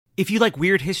If you like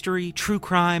weird history, true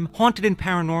crime, haunted and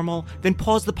paranormal, then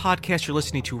pause the podcast you're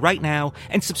listening to right now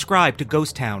and subscribe to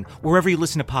Ghost Town wherever you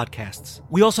listen to podcasts.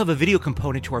 We also have a video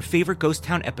component to our favorite Ghost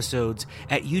Town episodes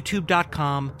at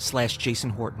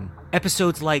youtube.com/Jason Horton.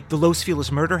 Episodes like The Los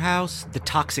Feliz Murder House, The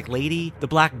Toxic Lady, The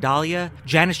Black Dahlia,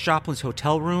 Janis Joplin's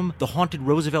Hotel Room, The Haunted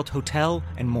Roosevelt Hotel,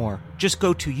 and more. Just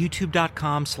go to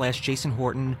youtube.com/Jason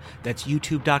Horton. That's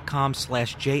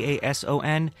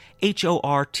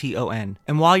youtube.com/JasonHorton.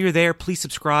 And while you're there, please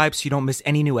subscribe so you don't miss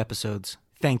any new episodes.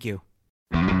 Thank you.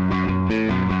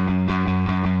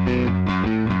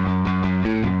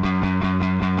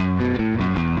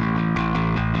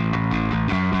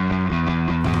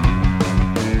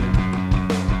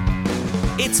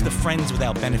 It's the Friends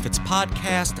Without Benefits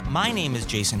podcast. My name is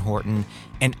Jason Horton,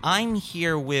 and I'm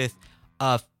here with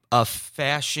a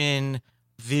fashion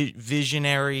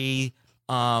visionary,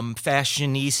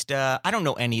 fashionista. I don't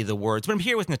know any of the words, but I'm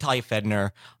here with Natalia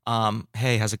Fedner.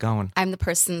 Hey, how's it going? I'm the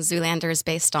person Zoolander is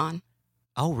based on.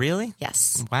 Oh, really?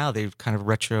 Yes. Wow, they kind of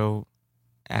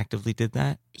retroactively did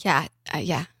that? Yeah,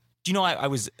 yeah. Do you know, I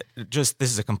was just,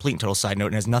 this is a complete and total side note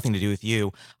and has nothing to do with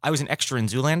you. I was an extra in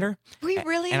Zoolander. Were you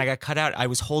really? And I got cut out. I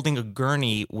was holding a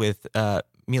gurney with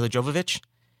Mila Jovovich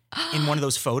in one of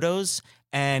those photos.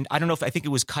 And I don't know if, I think it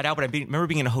was cut out, but I remember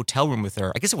being in a hotel room with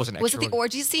her. I guess it wasn't extra. Was it the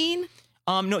orgy scene?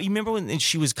 No, you remember when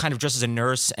she was kind of dressed as a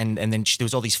nurse and then there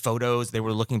was all these photos. They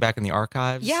were looking back in the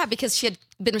archives. Yeah, because she had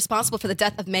been responsible for the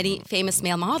death of many famous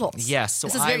male models. Yes. So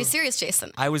this is very serious,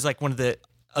 Jason. I was like one of the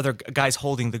other guys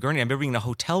holding the gurney. I remember being in a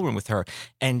hotel room with her,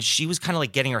 and she was kind of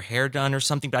like getting her hair done or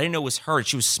something, but I didn't know it was her.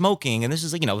 She was smoking, and this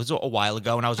is like, it was a while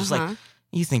ago, and I was just like,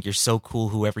 you think you're so cool,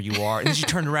 whoever you are. And then she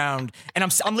turned around, and I'm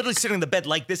literally sitting in the bed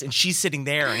like this, and she's sitting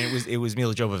there, and it was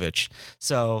Mila Jovovich.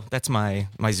 So that's my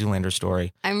Zoolander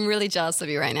story. I'm really jealous of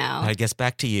you right now. I guess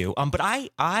back to you. But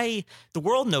the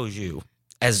world knows you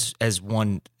as a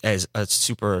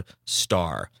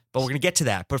superstar. But we're going to get to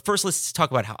that. But first, let's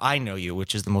talk about how I know you,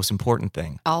 which is the most important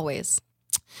thing. Always.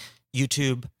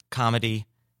 YouTube, comedy,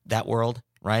 that world,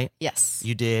 right? Yes.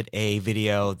 You did a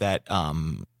video that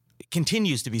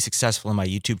continues to be successful in my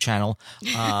YouTube channel,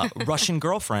 Russian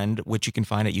Girlfriend, which you can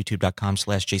find at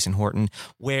youtube.com/Jason Horton,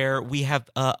 where we have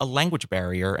a language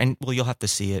barrier. And, well, you'll have to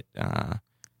see it to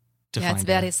find it's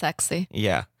very sexy.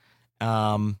 Yeah.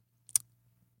 But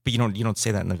you don't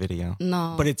say that in the video.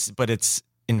 No. But it's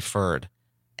inferred.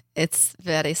 It's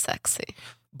very sexy.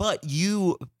 But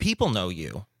people know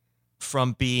you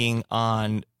from being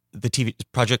on the TV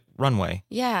Project Runway.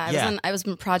 Yeah, I was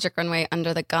in Project Runway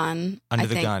Under the Gun. I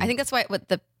think that's what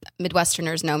the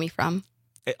Midwesterners know me from.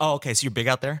 Oh, okay. So you're big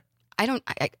out there? I'm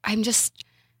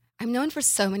known for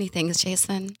so many things,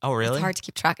 Jason. Oh, really? It's hard to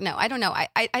keep track. No, I don't know.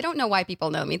 I don't know why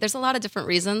people know me. There's a lot of different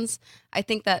reasons. I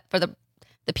think that for the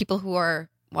people who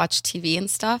watch TV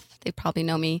and stuff, they probably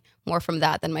know me more from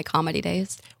that than my comedy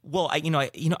days. Well, I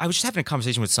was just having a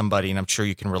conversation with somebody, and I'm sure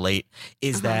you can relate,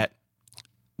 is that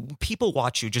people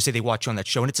watch you, just say they watch you on that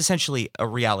show, and it's essentially a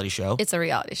reality show. It's a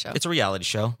reality show. It's a reality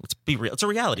show. Let's be real. It's a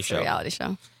reality show. It's a reality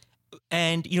show.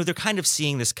 And, they're kind of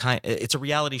seeing this it's a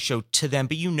reality show to them,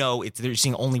 but they're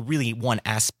seeing only really one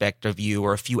aspect of you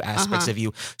or a few aspects of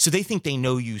you. So they think they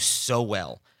know you so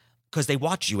well because they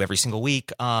watch you every single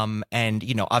week. And,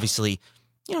 obviously,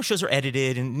 shows are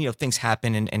edited and, things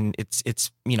happen and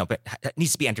it's but it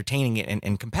needs to be entertaining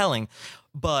and compelling,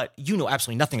 but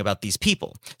absolutely nothing about these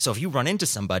people. So if you run into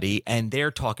somebody and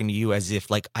they're talking to you as if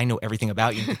like, I know everything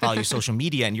about you and can follow your social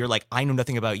media and you're like, I know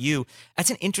nothing about you, that's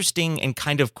an interesting and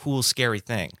kind of cool, scary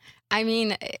thing. I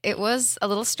mean, it was a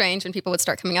little strange when people would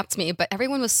start coming up to me, but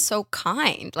everyone was so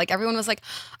kind. Like, everyone was like,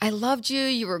 I loved you.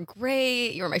 You were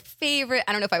great. You were my favorite.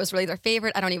 I don't know if I was really their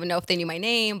favorite. I don't even know if they knew my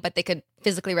name, but they could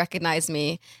physically recognize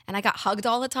me. And I got hugged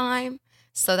all the time.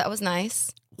 So that was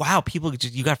nice. Wow.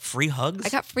 You got free hugs? I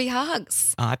got free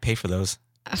hugs. I pay for those.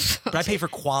 But I pay for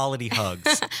quality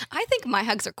hugs. I think my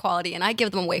hugs are quality and I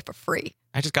give them away for free.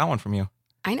 I just got one from you.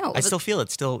 I know. I still feel it.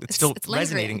 It's still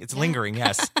resonating. It's lingering.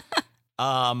 Yes.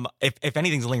 If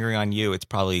anything's lingering on you, it's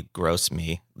probably gross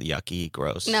me. Yucky,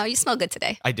 gross. No, you smell good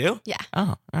today. I do? Yeah.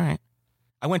 Oh, all right.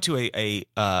 I went to a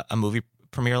movie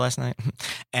premiere last night,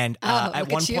 and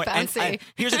at one point, and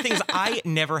here's the thing: is I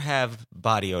never have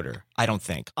body odor. I don't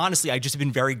think. Honestly, I just have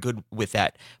been very good with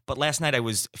that. But last night I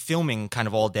was filming kind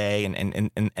of all day,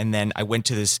 and then I went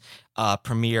to this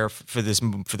premiere for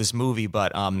this movie.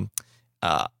 But I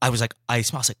was like, I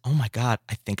was like, oh my God,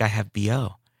 I think I have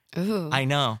BO. Ooh. I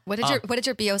know. What did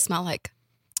your BO smell like?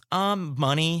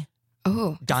 Money.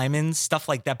 Oh, diamonds, stuff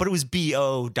like that. But it was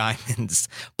BO diamonds.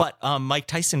 But Mike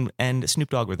Tyson and Snoop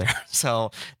Dogg were there,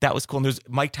 so that was cool. And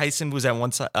Mike Tyson was at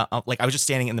one side. Like I was just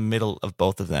standing in the middle of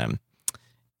both of them,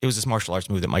 It was this martial arts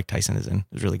movie that Mike Tyson is in.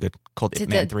 It was really good. Called Ip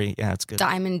Man 3. Yeah, it's good.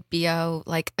 Diamond BO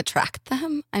like attract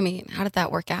them? I mean, how did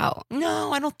that work out?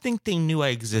 No, I don't think they knew I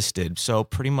existed. So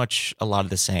pretty much a lot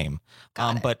of the same.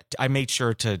 But I made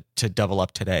sure to double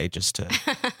up today just to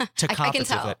compensate. I can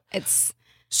tell. It. It's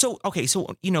so okay. So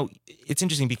it's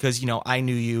interesting because I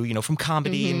knew you from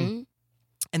comedy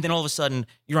and then all of a sudden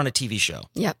you're on a TV show.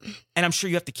 Yep. And I'm sure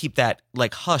you have to keep that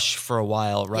like hush for a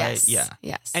while, right? Yes. Yeah.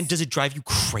 Yes. And does it drive you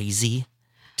crazy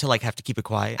to like have to keep it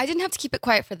quiet? I didn't have to keep it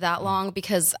quiet for that long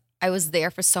because I was there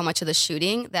for so much of the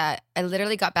shooting that I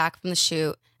literally got back from the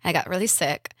shoot and I got really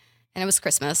sick and it was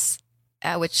Christmas,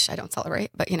 which I don't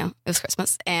celebrate, but it was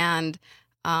Christmas. And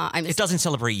it doesn't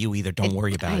celebrate you either. Don't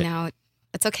worry about it. I know.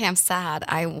 It's okay. I'm sad.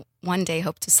 I one day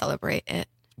hope to celebrate it.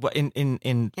 What only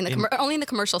in the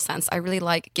commercial sense. I really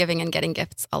like giving and getting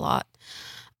gifts a lot.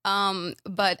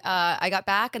 But I got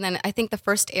back and then I think the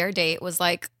first air date was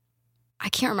like, I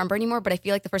can't remember anymore, but I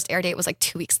feel like the first air date was like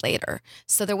 2 weeks later.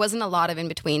 So there wasn't a lot of in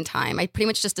between time. I pretty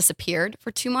much just disappeared for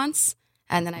 2 months.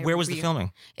 And then Where was the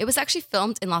filming? It was actually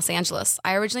filmed in Los Angeles.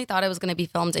 I originally thought it was going to be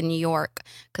filmed in New York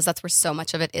because that's where so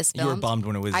much of it is filmed. You were bummed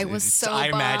when it was. I was so bummed. I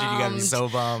imagine you got to be so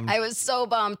bummed. I was so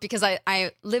bummed because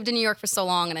I lived in New York for so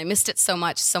long and I missed it so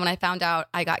much. So when I found out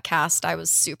I got cast, I was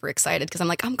super excited because I'm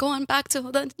like, I'm going back to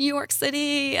the New York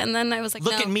City. And then I was like,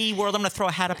 look at me, world. I'm going to throw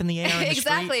a hat up in the air.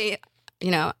 Exactly.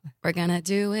 We're going to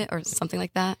do it or something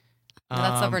like that. No,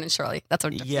 that's Laverne and Shirley. That's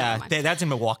what. Yeah, that's in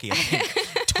Milwaukee, I think.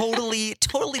 Totally.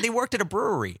 They worked at a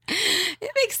brewery.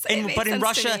 It makes sense. But in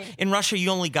Russia, you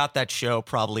only got that show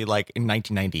probably like in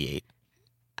 1998.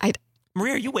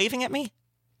 Maria, are you waving at me?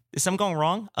 Is something going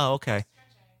wrong? Oh, okay.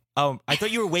 Oh, I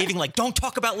thought you were waving like, don't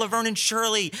talk about Laverne and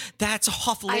Shirley. That's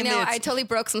off limits. I know. I totally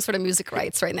broke some sort of music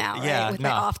rights right now, right? Yeah, with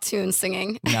my off-tune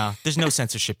singing. No, there's no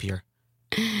censorship here.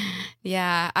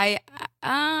 Yeah, I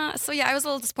was a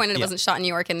little disappointed it wasn't shot in New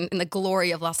York and in the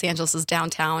glory of Los Angeles'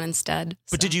 downtown instead.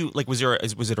 But did you was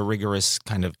it a rigorous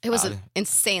kind of? It was an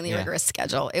insanely rigorous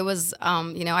schedule. It was,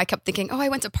 I kept thinking, I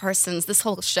went to Parsons. This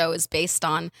whole show is based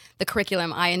on the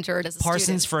curriculum I endured as a Parsons,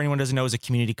 student. for anyone who doesn't know, is a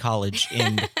community college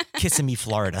in Kissimmee,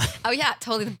 Florida. Oh yeah,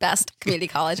 totally the best community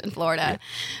college in Florida.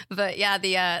 Yeah. But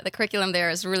yeah, the curriculum there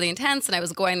is really intense, and I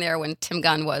was going there when Tim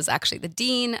Gunn was actually the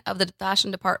dean of the fashion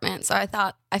department. So I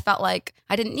felt like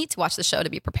I didn't need to watch the show to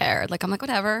be prepared. Like, I'm like,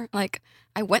 whatever. Like,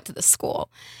 I went to the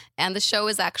school. And the show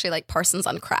is actually like Parsons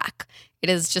on crack. It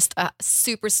is just a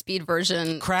super speed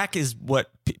version. Crack is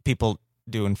what people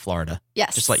do in Florida.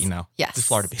 Yes. Just let you know. Yes. It's a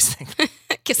Florida-based thing.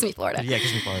 Kissimmee, Florida. Yeah,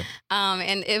 Kissimmee, Florida.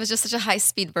 And it was just such a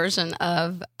high-speed version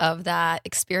of that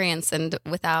experience and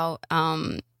without,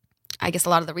 I guess, a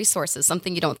lot of the resources,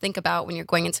 something you don't think about when you're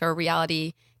going into a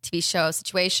reality TV show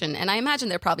situation. And I imagine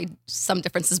there are probably some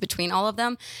differences between all of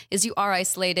them, is you are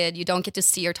isolated. You don't get to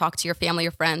see or talk to your family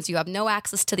or friends. You have no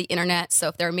access to the internet. So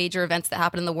if there are major events that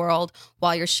happen in the world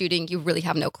while you're shooting, you really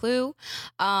have no clue.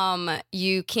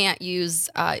 You can't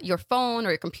use your phone or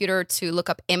your computer to look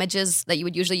up images that you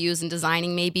would usually use in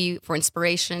designing, maybe for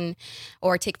inspiration,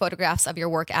 or take photographs of your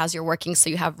work as you're working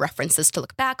so you have references to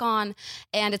look back on.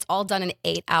 And it's all done in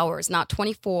 8 hours, not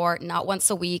 24, not once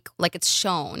a week like it's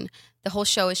shown. The whole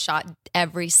show is shot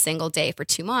every single day for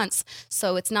 2 months.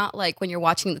 So it's not like when you're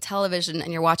watching the television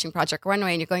and you're watching Project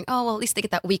Runway and you're going, oh, well, at least they get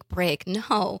that week break.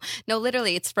 No,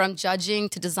 literally it's from judging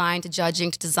to design to judging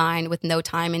to design with no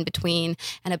time in between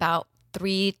and about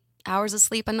 3 hours of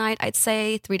sleep a night, I'd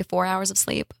say 3 to 4 hours of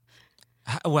sleep.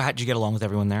 How did you get along with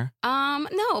everyone there?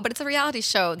 No, but it's a reality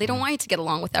show. They don't want you to get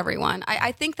along with everyone.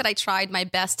 I think that I tried my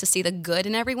best to see the good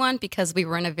in everyone because we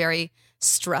were in a very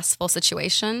stressful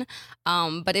situation.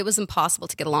 But it was impossible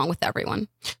to get along with everyone.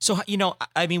 So,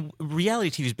 I mean,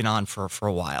 reality TV's been on for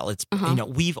a while. It's,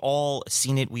 we've all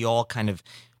seen it. We all kind of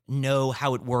know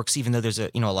how it works, even though there's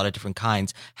a lot of different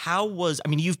kinds.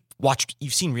 You've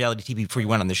seen reality TV before you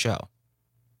went on the show.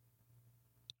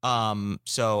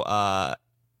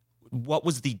 What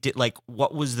was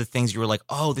the things you were like,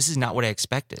 oh, this is not what I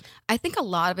expected? I think a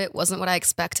lot of it wasn't what I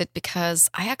expected because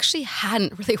I actually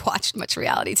hadn't really watched much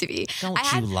reality TV. Don't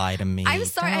you lie to me. I'm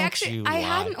sorry. I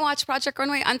hadn't watched Project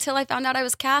Runway until I found out I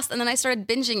was cast, and then I started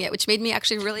binging it, which made me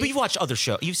actually really... But you've watched other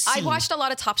shows. I watched a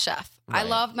lot of Top Chef. Right. I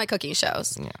love my cooking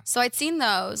shows. Yeah. So I'd seen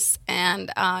those,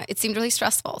 and it seemed really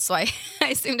stressful. So I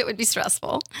assumed it would be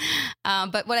stressful.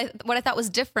 But what I thought was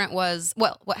different was,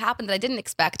 what happened that I didn't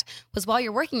expect was while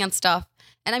you're working on stuff.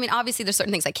 And I mean, obviously there's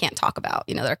certain things I can't talk about.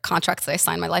 You know, there are contracts that I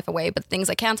signed my life away, but the things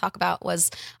I can talk about was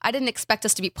I didn't expect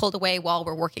us to be pulled away while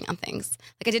we're working on things.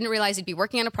 Like I didn't realize you'd be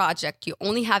working on a project, you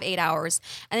only have 8 hours,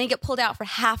 and then you get pulled out for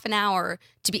half an hour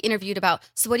to be interviewed about,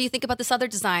 so what do you think about this other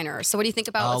designer? So what do you think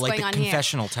about what's going on here?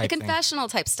 The confessional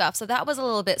type stuff. So that was a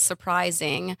little bit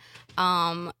surprising.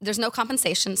 There's no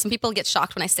compensation. Some people get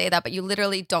shocked when I say that, but you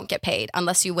literally don't get paid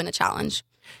unless you win a challenge.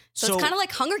 So it's kind of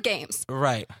like Hunger Games.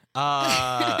 Right.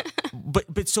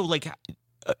 But so like,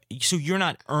 so you're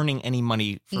not earning any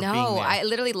money for being there? No, I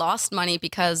literally lost money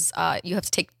because you have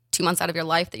to take 2 months out of your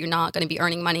life that you're not going to be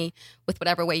earning money with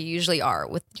whatever way you usually are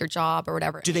with your job or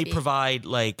whatever. Do they provide,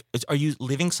 like, are you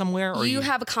living somewhere? Or you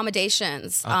have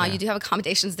accommodations. Okay. You do have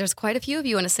accommodations. There's quite a few of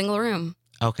you in a single room.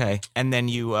 Okay. And then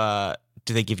you,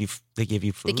 do they give you food? They give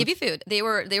you food. They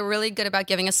were really good about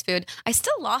giving us food. I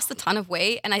still lost a ton of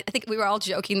weight, and I think we were all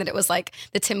joking that it was like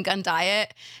the Tim Gunn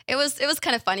diet. It was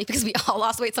kind of funny because we all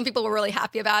lost weight. Some people were really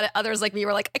happy about it. Others like me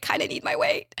were like, I kind of need my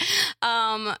weight.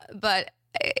 But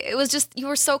it was just, you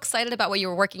were so excited about what you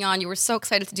were working on. You were so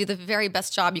excited to do the very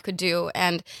best job you could do.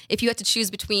 And if you had to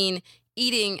choose between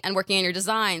eating and working on your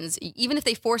designs, even if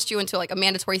they forced you into like a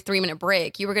mandatory 3-minute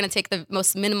break, you were going to take the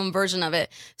most minimum version of it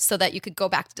so that you could go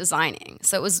back to designing.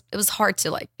 So it was hard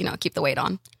to, like, you know, keep the weight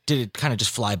on. Did it kind of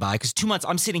just fly by? Because 2 months,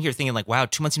 I'm sitting here thinking like, wow,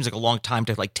 2 months seems like a long time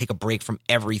to like take a break from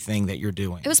everything that you're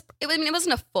doing. I mean, it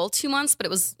wasn't a full 2 months, but it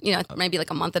was, you know, maybe like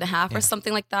a month and a half or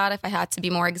something like that, if I had to be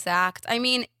more exact. I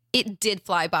mean, it did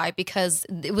fly by because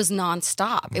it was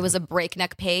nonstop. It was a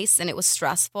breakneck pace, and it was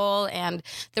stressful, and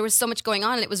there was so much going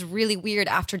on, and it was really weird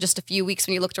after just a few weeks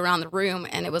when you looked around the room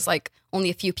and it was like only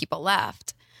a few people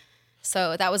left.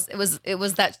 So it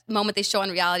was that moment they show on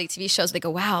reality TV shows. They go,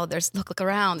 wow, look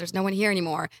around. There's no one here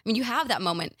anymore. I mean, you have that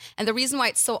moment. And the reason why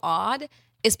it's so odd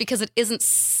is because it isn't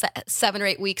 7 or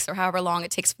 8 weeks or however long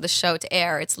it takes for the show to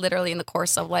air. It's literally in the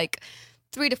course of like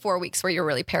 3 to 4 weeks where you're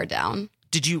really pared down.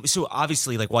 So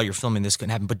obviously, like, while you're filming, this couldn't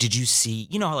happen, but did you see,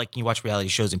 you know how, like, you watch reality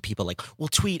shows and people, like, will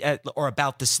tweet at or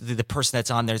about the person that's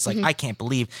on there? It's like, I can't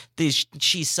believe this,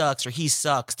 she sucks or he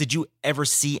sucks. Did you ever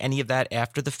see any of that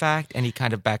after the fact? Any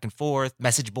kind of back and forth,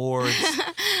 message boards?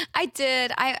 I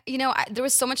did. There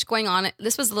was so much going on.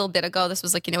 This was a little bit ago. This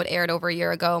was like, you know, it aired over a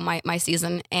year ago, my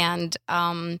season. And,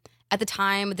 at the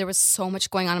time, there was so much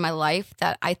going on in my life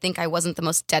that I think I wasn't the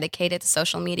most dedicated to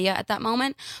social media at that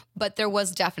moment. But there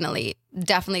was definitely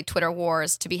Twitter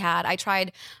wars to be had.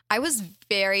 I was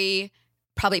very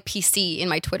probably PC in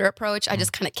my Twitter approach. I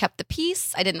just kind of kept the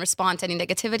peace. I didn't respond to any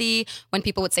negativity. When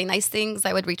people would say nice things,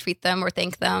 I would retweet them or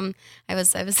thank them. I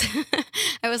was I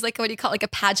was like, what do you call it? Like a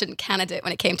pageant candidate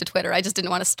when it came to Twitter. I just didn't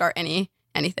want to start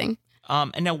anything.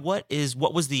 And now what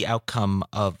was the outcome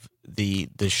of the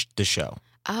show?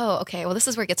 Oh, okay. Well, this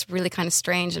is where it gets really kind of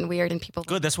strange and weird, and people.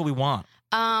 Good. That's what we want.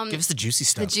 Give us the juicy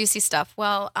stuff. The juicy stuff.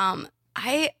 Well,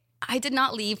 I did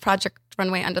not leave Project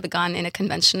Runway under the gun in a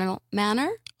conventional manner,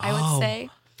 I would say.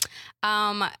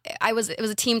 It was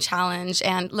a team challenge,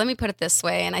 and let me put it this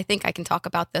way, and I think I can talk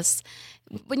about this.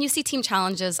 When you see team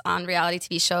challenges on reality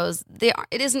TV shows,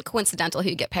 it isn't coincidental who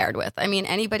you get paired with. I mean,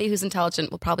 anybody who's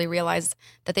intelligent will probably realize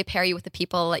that they pair you with the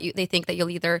people that they think that you'll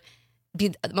either be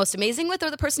the most amazing with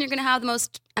or the person you're going to have the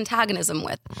most antagonism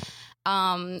with.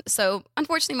 So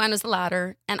unfortunately mine was the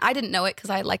latter, and I didn't know it because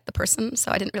I liked the person, so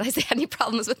I didn't realize they had any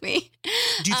problems with me.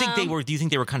 Do you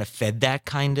think they were kind of fed that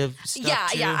kind of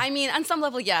stuff? Yeah. I mean, on some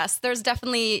level, yes. There's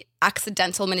definitely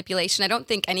accidental manipulation. I don't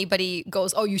think anybody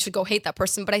goes, oh, you should go hate that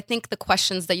person. But I think the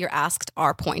questions that you're asked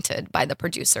are pointed by the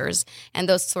producers, and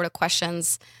those sort of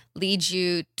questions lead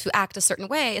you to act a certain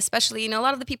way. Especially, you know, a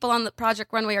lot of the people on the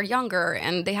Project Runway are younger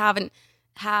and they haven't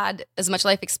had as much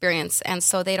life experience, and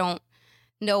so they don't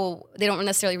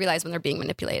necessarily realize when they're being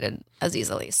manipulated as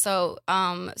easily. So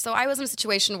I was in a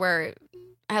situation where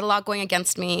I had a lot going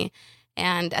against me,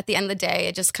 and at the end of the day,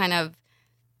 it just kind of,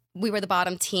 we were the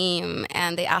bottom team,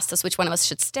 and they asked us which one of us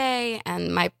should stay,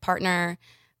 and my partner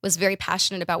was very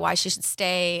passionate about why she should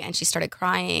stay, and she started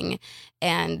crying,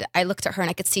 and I looked at her and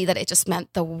I could see that it just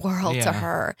meant the world to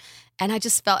her, and I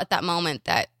just felt at that moment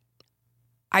that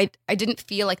I didn't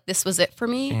feel like this was it for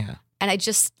me. Yeah. And I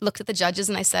just looked at the judges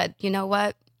and I said, you know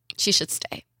what? She should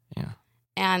stay. Yeah.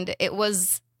 And it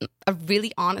was a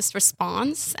really honest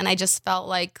response. And I just felt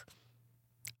like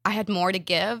I had more to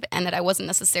give and that I wasn't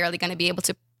necessarily going to be able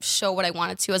to show what I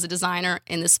wanted to as a designer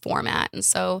in this format. And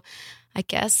so I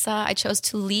guess I chose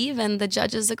to leave, and the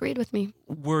judges agreed with me.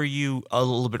 Were you a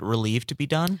little bit relieved to be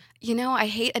done? I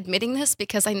hate admitting this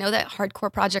because I know that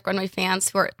hardcore Project Runway fans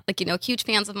who are huge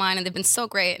fans of mine, and they've been so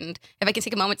great. And if I can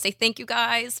take a moment to say thank you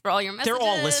guys for all your messages. They're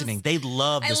all listening. They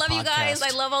love this podcast. I love you guys.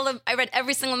 I love I read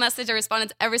every single message. I responded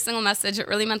to every single message. It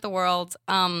really meant the world.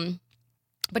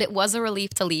 But it was a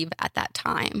relief to leave at that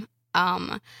time.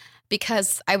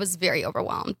 Because I was very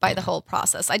overwhelmed by the whole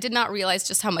process. I did not realize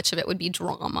just how much of it would be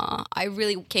drama. I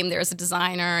really came there as a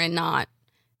designer and not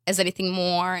as anything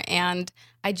more. And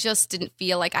I just didn't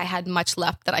feel like I had much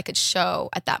left that I could show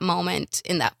at that moment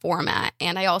in that format.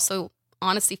 And I also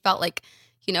honestly felt like,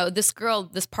 this girl,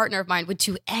 this partner of mine would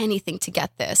do anything to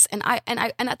get this. And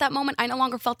at that moment, I no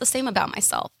longer felt the same about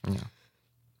myself. Yeah.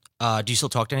 Do you still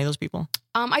talk to any of those people?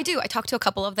 I do. I talk to a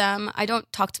couple of them. I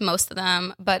don't talk to most of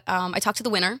them, but I talk to the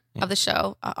winner of the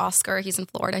show, Oscar. He's in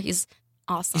Florida. He's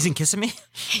awesome. He's in Kissimmee?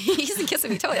 He's in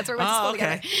Kissimmee, totally. That's where we went to school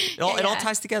together. It all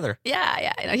ties together.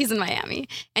 Yeah. He's in Miami,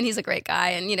 and he's a great guy.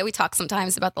 And, we talk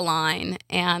sometimes about the line.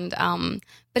 And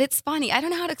but it's funny. I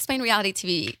don't know how to explain reality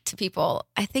TV to people.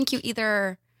 I think you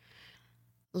either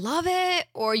love it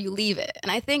or you leave it. And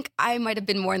I think I might have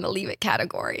been more in the leave it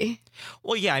category.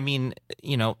 Well, yeah, I mean,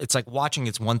 it's like watching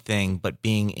it's one thing, but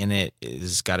being in it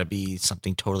is got to be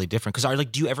something totally different. Because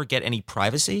do you ever get any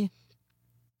privacy?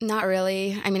 Not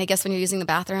really. I mean, I guess when you're using the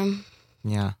bathroom.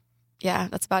 Yeah. Yeah,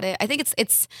 that's about it. I think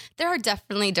there are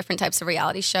definitely different types of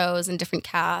reality shows and different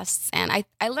casts. And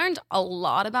I learned a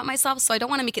lot about myself. So I don't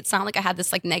want to make it sound like I had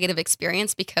this negative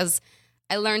experience, because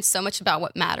I learned so much about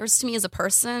what matters to me as a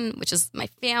person, which is my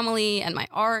family and my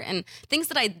art and things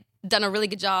that I'd done a really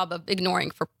good job of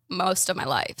ignoring for most of my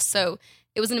life. So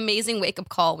it was an amazing wake-up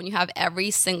call when you have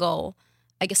every single,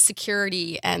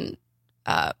 security and,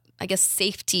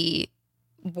 safety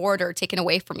border taken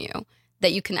away from you,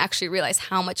 that you can actually realize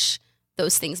how much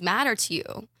those things matter to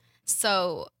you.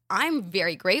 So I'm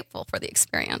very grateful for the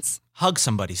experience. Hug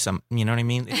somebody, you know what I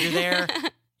mean? If you're there...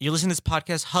 You're listening to this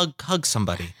podcast, hug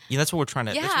somebody. Yeah, that's what we're trying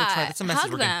to. Yeah, that's a message.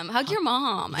 Hug them. Hug your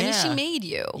mom. Yeah. I mean, she made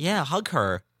you. Yeah, hug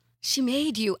her. She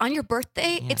made you on your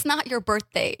birthday. Yeah. It's not your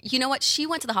birthday. You know what? She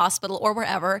went to the hospital or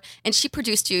wherever, and she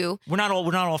produced you. We're not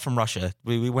all from Russia.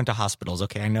 We went to hospitals.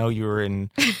 Okay, I know you were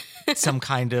in some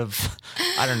kind of.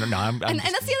 I don't know. No, and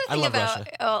that's the other thing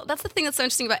about. That's the thing that's so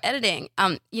interesting about editing.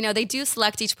 They do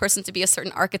select each person to be a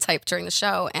certain archetype during the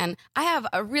show, and I have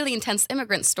a really intense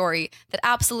immigrant story that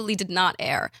absolutely did not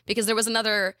air because there was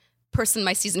another person in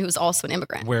my season who was also an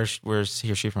immigrant. Where's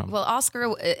he or she from? Well,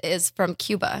 Oscar is from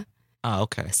Cuba. Oh,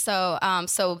 okay. So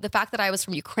the fact that I was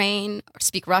from Ukraine,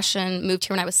 speak Russian, moved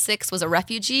here when I was 6, was a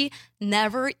refugee,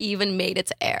 never even made it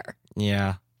to air.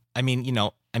 Yeah. I mean, in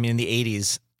the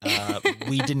 80s,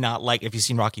 we did not like, if you've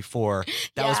seen Rocky IV,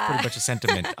 that was pretty much a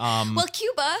sentiment. Well,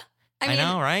 Cuba, I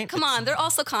know, right? Come on, they're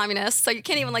also communists, so you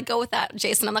can't even go with that,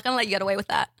 Jason. I'm not going to let you get away with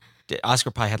that.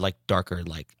 Oscar probably had darker,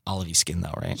 olivey skin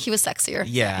though, right? He was sexier.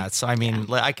 Yeah. So I mean,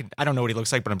 I don't know what he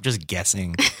looks like, but I'm just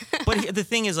guessing. But the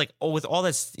thing is, with all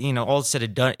this, all said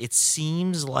and done, it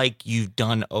seems like you've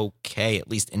done okay, at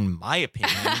least in my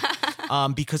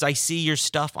opinion, because I see your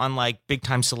stuff on big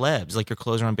time celebs, your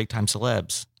clothes are on big time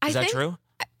celebs. Is that true?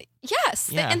 Yes.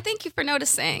 Yeah. And thank you for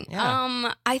noticing.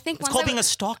 Yeah. I think it's called being a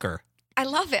stalker. I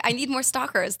love it. I need more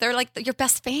stalkers. They're your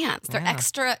best fans. They're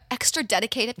extra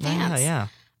dedicated fans. Yeah.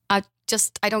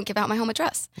 I don't give out my home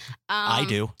address. I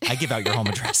do. I give out your home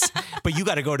address, but you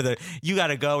got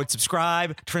to go and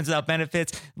subscribe to Friends Without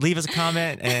Benefits. Leave us a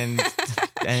comment and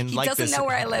he doesn't know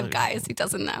where I live, guys. He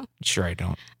doesn't know. Sure, I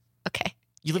don't. Okay.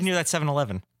 You live near that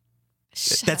 7-Eleven.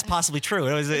 That's possibly true.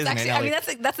 Isn't it? I mean,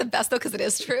 that's the best though, because it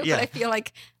is true. Yeah. But I feel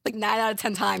like 9 out of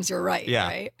 10 times you're right. Yeah.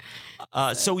 Right.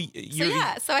 So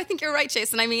I think you're right,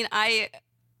 Jason. I mean, I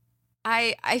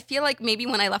feel like maybe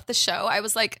when I left the show, I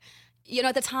was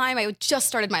at the time, I just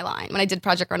started my line when I did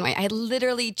Project Runway. I had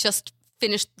literally just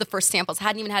finished the first samples,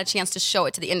 hadn't even had a chance to show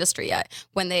it to the industry yet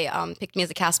when they picked me as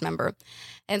a cast member.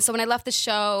 And so when I left the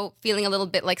show, feeling a little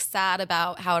bit sad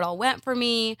about how it all went for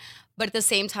me, but at the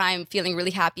same time, feeling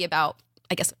really happy about,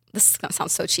 I guess this is going to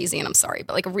sound so cheesy and I'm sorry,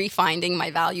 but refinding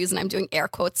my values, and I'm doing air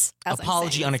quotes.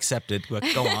 Apology unaccepted.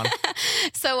 Go on.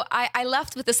 So I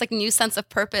left with this new sense of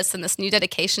purpose and this new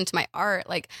dedication to my art.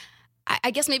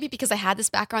 I guess maybe because I had this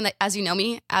background that, as you know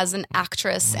me, as an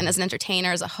actress and as an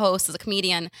entertainer, as a host, as a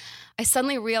comedian, I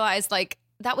suddenly realized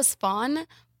that was fun,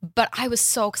 but I was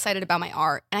so excited about my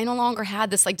art. And I no longer had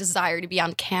this desire to be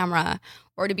on camera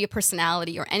or to be a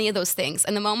personality or any of those things.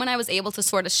 And the moment I was able to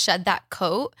sort of shed that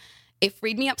coat, it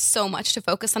freed me up so much to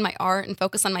focus on my art and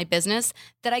focus on my business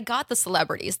that I got the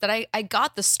celebrities, that I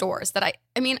got the stores, that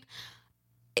I mean,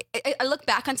 I look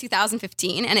back on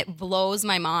 2015 and it blows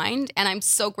my mind, and I'm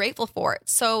so grateful for it.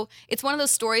 So it's one of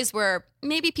those stories where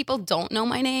maybe people don't know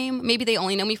my name. Maybe they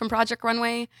only know me from Project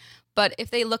Runway. But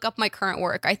if they look up my current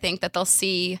work, I think that they'll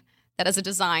see that as a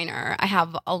designer, I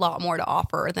have a lot more to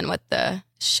offer than what the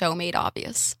show made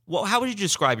obvious. Well, how would you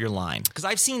describe your line? Because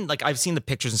I've seen the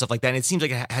pictures and stuff like that, and it seems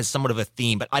like it has somewhat of a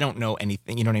theme, but I don't know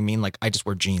anything. You know what I mean? Like, I just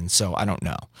wear jeans, so I don't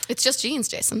know. It's just jeans,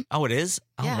 Jason. Oh, it is?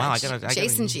 Oh, yeah, wow.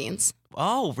 Jason jeans.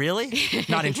 Oh, really?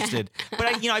 Not interested. But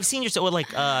I've seen your show with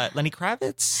Lenny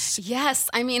Kravitz. Yes.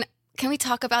 I mean, can we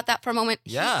talk about that for a moment?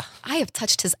 Yeah. I have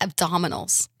touched his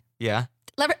abdominals. Yeah.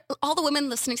 All the women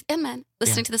listening and men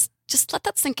listening to this, just let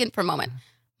that sink in for a moment.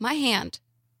 My hand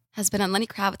has been on Lenny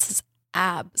Kravitz's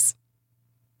abs.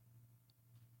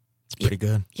 It's pretty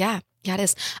good. Yeah, it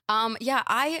is. Is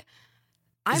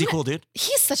he a cool dude?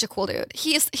 He's such a cool dude.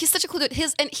 He's such a cool dude.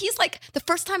 He's like, the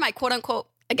first time I quote unquote,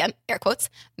 again, air quotes,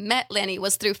 met Lenny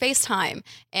was through FaceTime.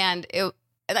 And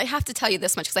I have to tell you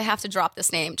this much because I have to drop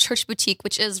this name. Church Boutique,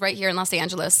 which is right here in Los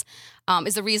Angeles,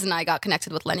 is the reason I got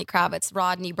connected with Lenny Kravitz.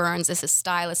 Rodney Burns is his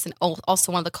stylist and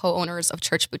also one of the co-owners of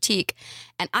Church Boutique.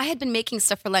 And I had been making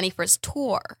stuff for Lenny for his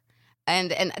tour.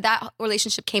 And that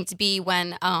relationship came to be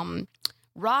when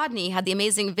Rodney had the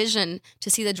amazing vision to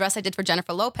see the dress I did for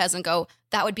Jennifer Lopez and go,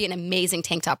 that would be an amazing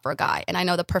tank top for a guy. And I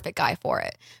know the perfect guy for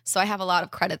it. So I have a lot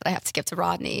of credit that I have to give to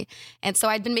Rodney. And so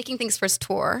I'd been making things for his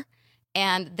tour.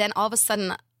 And then all of a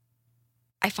sudden,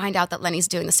 I find out that Lenny's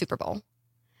doing the Super Bowl.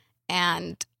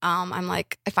 And I'm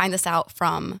like, I find this out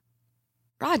from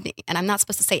Rodney. And I'm not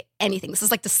supposed to say anything. This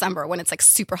is like December when it's like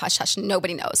super hush hush.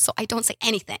 Nobody knows. So I don't say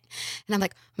anything. And I'm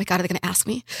like, oh my God, are they going to ask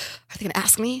me? Are they going to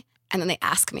ask me? And then they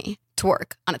ask me to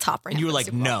work on a top for him. And you were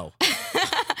like, no.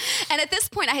 And at this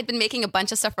point, I had been making a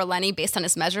bunch of stuff for Lenny based on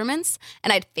his measurements,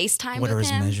 and I'd FaceTime with him. What are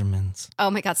his measurements? Oh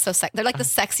my God, so sick. They're like the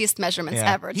sexiest measurements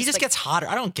ever. He just gets hotter.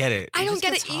 I don't get it. I don't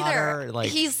get it either.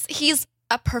 He's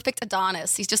a perfect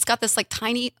Adonis. He's just got this like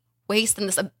tiny waist and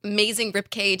this amazing rib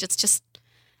cage. It's just.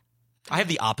 I have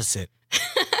the opposite.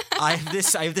 I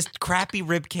have this crappy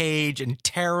rib cage and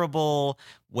terrible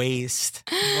waist.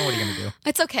 Well, what are you gonna do?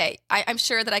 It's okay. I'm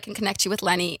sure that I can connect you with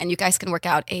Lenny, and you guys can work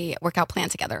out a workout plan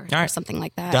together or something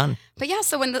like that. Done. But yeah,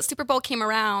 so when the Super Bowl came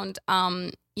around,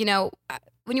 when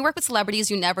you work with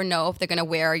celebrities, you never know if they're gonna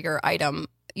wear your item.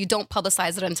 You don't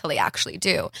publicize it until they actually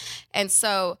do, and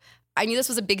so. I knew this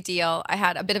was a big deal. I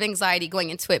had a bit of anxiety going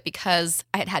into it because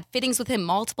I had fittings with him,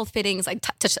 multiple fittings. I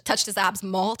touched his abs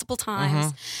multiple times.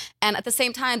 Mm-hmm. And at the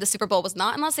same time, the Super Bowl was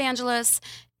not in Los Angeles.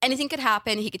 Anything could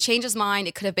happen. He could change his mind.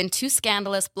 It could have been too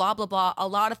scandalous, blah, blah, blah. A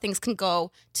lot of things can go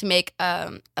to make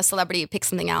a celebrity pick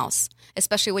something else,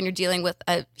 especially when you're dealing with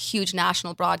a huge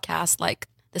national broadcast like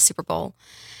the Super Bowl.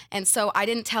 And so I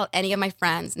didn't tell any of my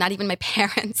friends, not even my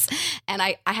parents. And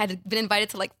I had been invited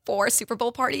to like 4 Super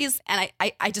Bowl parties. And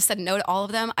I just said no to all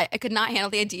of them. I could not handle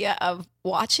the idea of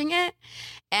watching it.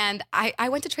 And I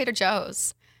went to Trader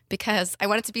Joe's because I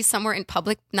wanted to be somewhere in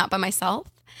public, not by myself.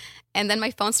 And then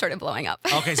my phone started blowing up.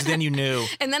 Okay, so then you knew.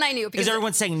 And then I knew. Because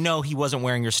everyone's saying, no, he wasn't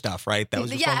wearing your stuff, right? That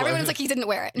was everyone's like, he didn't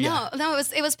wear it. Yeah. No,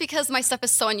 it was because my stuff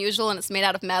is so unusual and it's made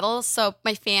out of metal. So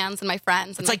my fans and my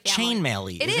friends and it's like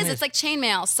chainmail-y. It is. It's like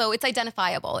chainmail. So it's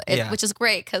identifiable, which is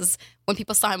great because when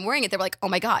people saw him wearing it, they were like, oh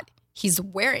my God, he's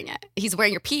wearing it. He's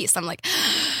wearing your piece. I'm like,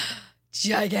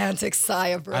 gigantic sigh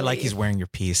of relief. I like he's wearing your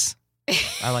piece.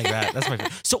 I like that. That's my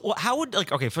favorite. So how would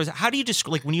first, how do you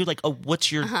describe, like when you're like, oh, what's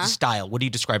your style? What do you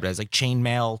describe it as? Like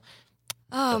chainmail?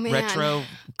 Oh man. Retro?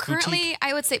 Currently, boutique?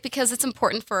 I would say because it's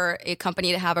important for a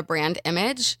company to have a brand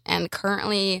image. And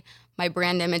currently my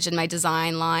brand image and my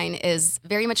design line is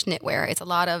very much knitwear. It's a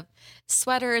lot of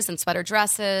sweaters and sweater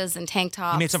dresses and tank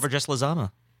tops. You made some for Jess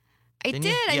Lozama. I did.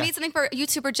 Yeah. I made something for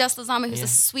YouTuber Jess Lozama, who's a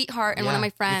sweetheart and one of my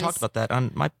friends. We talked about that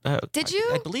on my. Did you?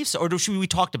 I believe so. Or we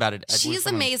talked about it. She's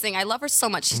amazing. I love her so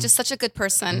much. She's just such a good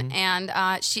person. Mm-hmm.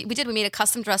 And we made a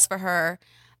custom dress for her.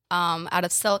 Out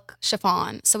of silk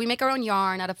chiffon. So we make our own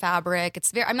yarn out of fabric.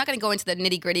 I'm not going to go into the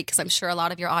nitty gritty because I'm sure a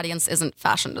lot of your audience isn't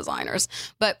fashion designers,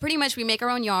 but pretty much we make our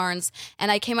own yarns.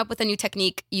 And I came up with a new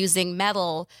technique using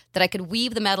metal that I could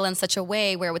weave the metal in such a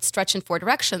way where it would stretch in 4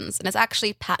 directions. And it's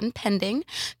actually patent pending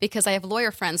because I have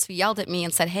lawyer friends who yelled at me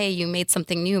and said, hey, you made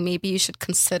something new. Maybe you should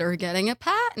consider getting a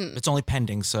patent. It's only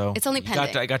pending. So it's only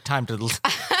pending. I got time to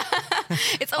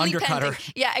it's only pending.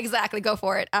 Yeah, exactly. Go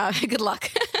for it. Good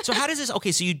luck. So how does this?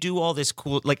 Okay, so you do all this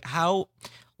cool. How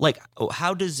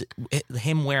does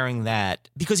him wearing that?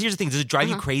 Because here's the thing: does it drive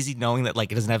you crazy knowing that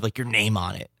like it doesn't have like your name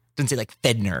on it? It doesn't say like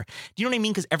Fedner. Do you know what I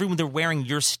mean? Because they're wearing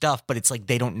your stuff, but it's like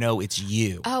they don't know it's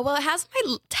you. Oh well, it has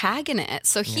my tag in it,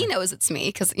 so he knows it's me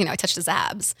because I touched his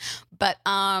abs. But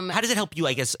how does it help you?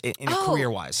 I guess in career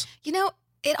wise.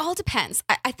 It all depends.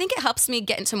 I think it helps me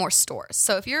get into more stores.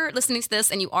 So if you're listening to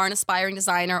this and you are an aspiring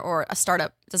designer or a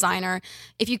startup designer,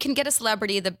 if you can get a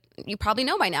celebrity, you probably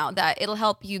know by now that it'll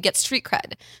help you get street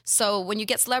cred. So when you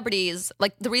get celebrities,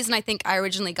 like the reason I think I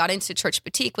originally got into Church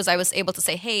Boutique was I was able to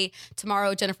say, hey,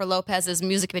 tomorrow Jennifer Lopez's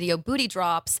music video Booty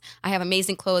drops. I have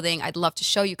amazing clothing. I'd love to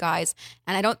show you guys.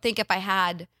 And I don't think if I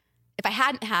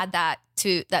hadn't had that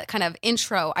kind of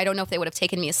intro, I don't know if they would have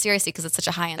taken me as seriously because it's such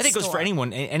a high-end I think it goes for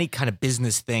anyone, any kind of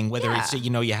business thing, whether it's,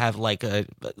 you have like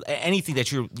anything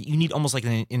that you need almost like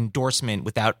an endorsement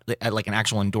without like an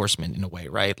actual endorsement in a way,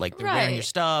 right? Like they're wearing your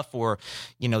stuff or,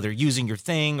 they're using your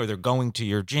thing or they're going to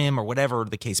your gym or whatever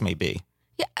the case may be.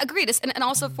 Yeah, agreed. And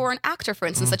also for an actor, for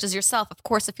instance, such as yourself, of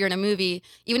course, if you're in a movie,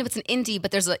 even if it's an indie,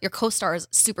 but your co-star is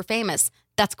super famous,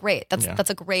 that's great. That's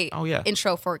a great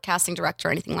intro for a casting director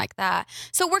or anything like that.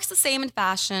 So it works the same in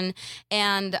fashion.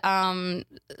 And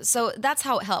so that's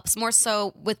how it helps. More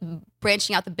so with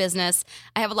branching out the business.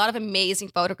 I have a lot of amazing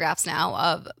photographs now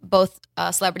of both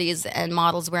celebrities and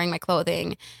models wearing my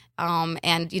clothing. And,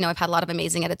 I've had a lot of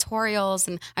amazing editorials,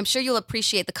 and I'm sure you'll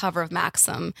appreciate the cover of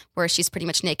Maxim, where she's pretty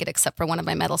much naked except for one of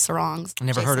my metal sarongs.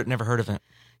 Never heard of it.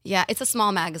 Yeah, it's a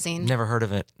small magazine. Never heard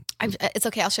of it. It's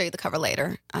okay. I'll show you the cover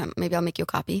later. Maybe I'll make you a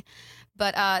copy.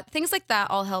 But things like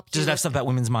that all help. Does it have stuff about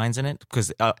women's minds in it?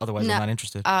 Because otherwise I'm not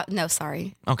interested. No,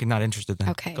 sorry. Okay, not interested then.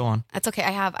 Okay. Go on. That's okay.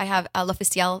 I have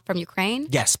L'Officiel from Ukraine.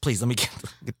 Yes, please. Let me get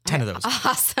 10 of those.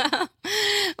 Awesome.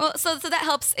 Well, so that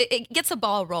helps. It gets a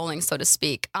ball rolling, so to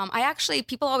speak.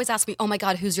 People always ask me, oh my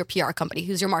God, who's your PR company?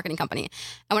 Who's your marketing company?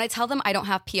 And when I tell them I don't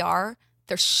have PR,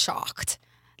 they're shocked.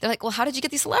 They're like, well, how did you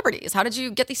get these celebrities? How did you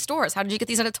get these stores? How did you get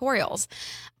these editorials?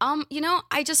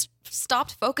 I just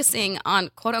stopped focusing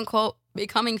on quote unquote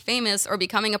becoming famous or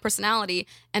becoming a personality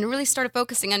and really started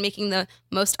focusing on making the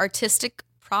most artistic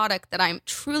product that I'm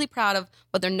truly proud of,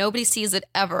 whether nobody sees it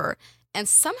ever. And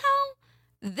somehow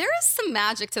there is some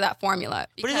magic to that formula.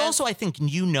 But it's also, I think,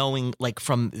 knowing like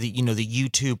from the, the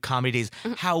YouTube comedy days,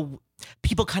 how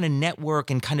people kind of network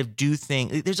and kind of do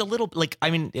things. There's a little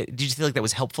did you feel like that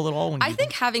was helpful at all? I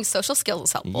think having social skills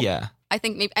is helpful. Yeah. I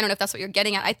think maybe, I don't know if that's what you're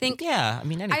getting at. I think. Yeah.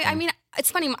 Anything. I mean,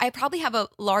 it's funny. I probably have a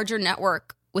larger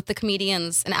network with the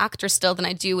comedians and actors still than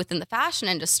I do within the fashion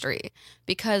industry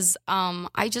because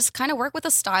I just kind of work with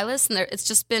a stylist and it's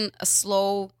just been a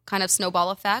slow kind of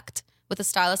snowball effect with a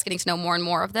stylist getting to know more and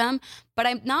more of them. But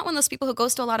I'm not one of those people who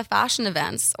goes to a lot of fashion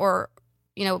events or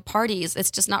parties. It's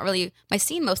just not really my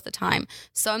scene most of the time.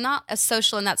 So I'm not as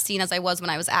social in that scene as I was when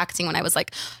I was acting, when I was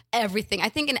like everything. I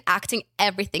think in acting,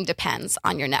 everything depends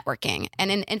on your networking.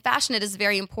 And in fashion, it is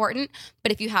very important.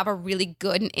 But if you have a really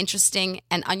good and interesting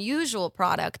and unusual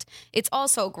product, it's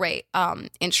also a great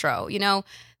intro.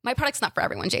 My product's not for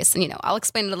everyone, Jason. I'll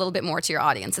explain it a little bit more to your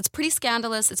audience. It's pretty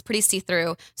scandalous. It's pretty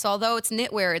see-through. So although it's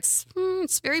knitwear,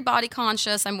 it's very body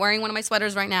conscious. I'm wearing one of my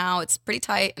sweaters right now. It's pretty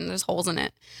tight and there's holes in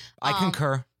it. I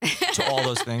concur to all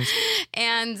those things.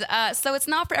 And so it's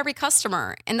not for every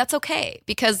customer. And that's okay.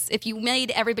 Because if you made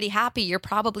everybody happy, you're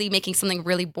probably making something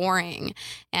really boring.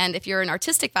 And if you're an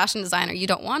artistic fashion designer, you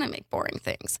don't want to make boring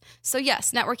things. So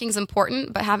yes, networking is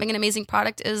important, but having an amazing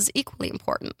product is equally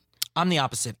important. I'm the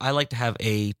opposite. I like to have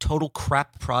a total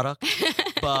crap product,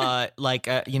 but like,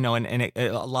 a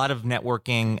lot of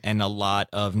networking and a lot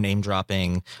of name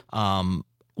dropping. So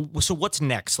what's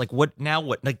next? Like what,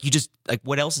 like you just, like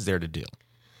what else is there to do?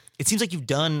 It seems like you've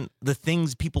done the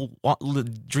things people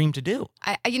dream to do.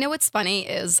 What's funny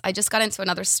is I just got into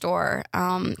another store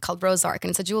called Rosark,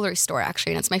 and it's a jewelry store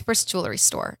actually. And it's my first jewelry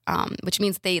store, which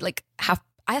means they like have,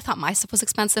 I thought my stuff was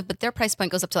expensive, but their price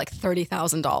point goes up to like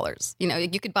 $30,000.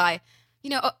 You could buy,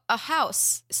 a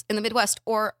house in the Midwest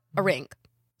or a ring.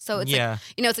 So it's like,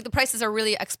 it's like the prices are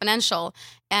really exponential.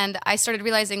 And I started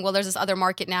realizing, well, there's this other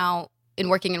market now in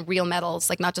working in real metals,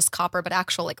 like not just copper, but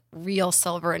actual like real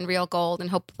silver and real gold, and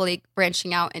hopefully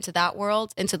branching out into that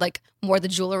world, into like more the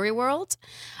jewelry world.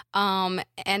 And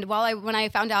when I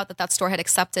found out that store had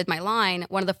accepted my line,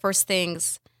 one of the first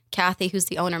things Kathy, who's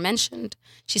the owner, mentioned,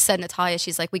 she said, Natalia,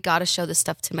 she's like, we got to show this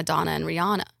stuff to Madonna and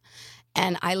Rihanna.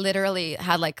 And I literally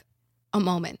had like a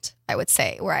moment, I would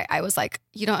say, where I was like,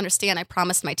 you don't understand. I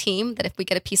promised my team that if we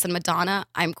get a piece on Madonna,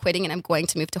 I'm quitting and I'm going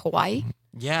to move to Hawaii.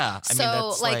 Yeah.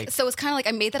 So it's kind of like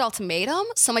I made that ultimatum.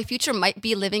 So my future might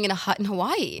be living in a hut in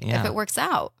Hawaii if it works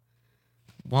out.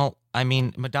 Well,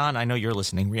 Madonna, I know you're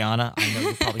listening. Rihanna, I know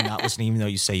you're probably not listening, even though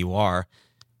you say you are.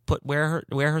 But wear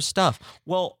her stuff.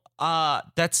 Well,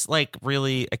 that's like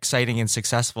really exciting and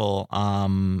successful.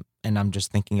 And I'm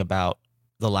just thinking about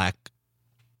the lack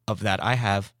of that I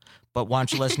have. But why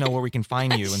don't you let us know where we can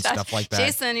find you and stuff like that?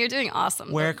 Jason, you're doing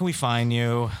awesome. Where can we find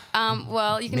you?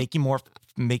 Well, you can make you more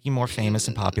make you more famous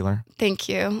and popular. Thank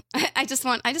you. I just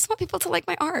want people to like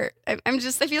my art. I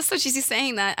feel so cheesy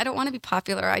saying that. I don't want to be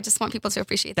popular. I just want people to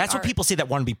appreciate That's what people say that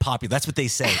want to be popular. That's what they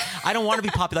say. I don't want to be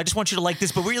popular. I just want you to like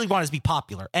this, but we really want us to be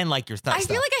popular and like your stuff. I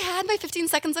feel like I had my 15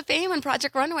 seconds of fame on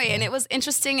Project Runway, and it was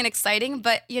interesting and exciting.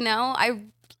 But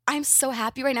I'm so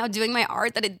happy right now doing my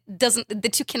art that the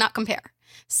two cannot compare.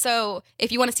 So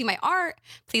if you want to see my art,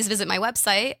 please visit my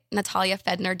website,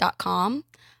 nataliafedner.com.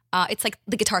 It's like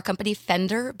the guitar company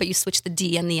Fender, but you switch the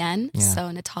D and the N. Yeah. So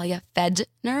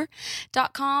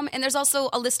nataliafedner.com. And there's also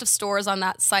a list of stores on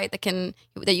that site that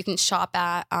you can shop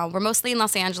at. We're mostly in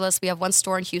Los Angeles. We have one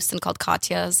store in Houston called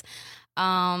Katya's.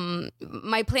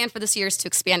 My plan for this year is to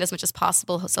expand as much as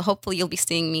possible. So hopefully you'll be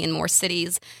seeing me in more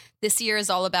cities. This year is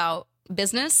all about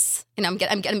business. I'm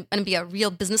going to be a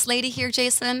real business lady here,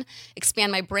 Jason.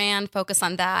 Expand my brand, focus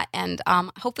on that. And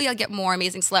hopefully I'll get more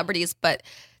amazing celebrities, but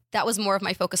that was more of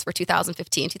my focus for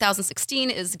 2015. 2016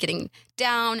 is getting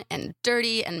down and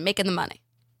dirty and making the money.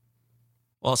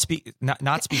 Well,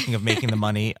 not speaking of making the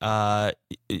money,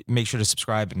 make sure to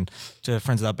subscribe and to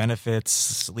Friends Without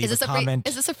Benefits. Leave a comment.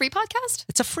 Is this a free podcast?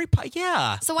 It's a free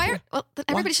yeah. So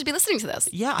everybody should be listening to this.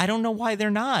 Yeah, I don't know why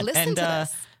they're not. Listen to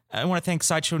this. I want to thank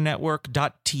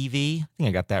SideshowNetwork.tv. I think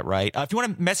I got that right. If you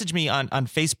want to message me on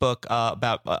Facebook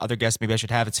about other guests, maybe I should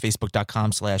have it's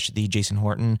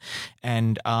facebook.com/thejasonhorton.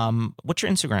 And what's your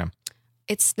Instagram?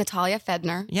 It's Natalia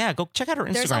Fedner. Yeah, go check out her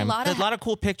Instagram. There's a lot of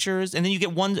cool pictures, and then you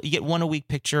get one a week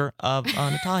picture of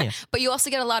Natalia. But you also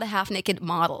get a lot of half naked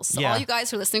models. So all you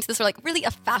guys who are listening to this are like, really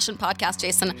a fashion podcast,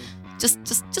 Jason.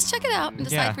 Just check it out and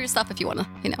decide for yourself if you want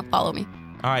to follow me.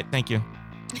 All right, thank you.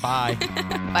 Bye.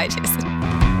 Bye,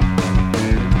 Jason.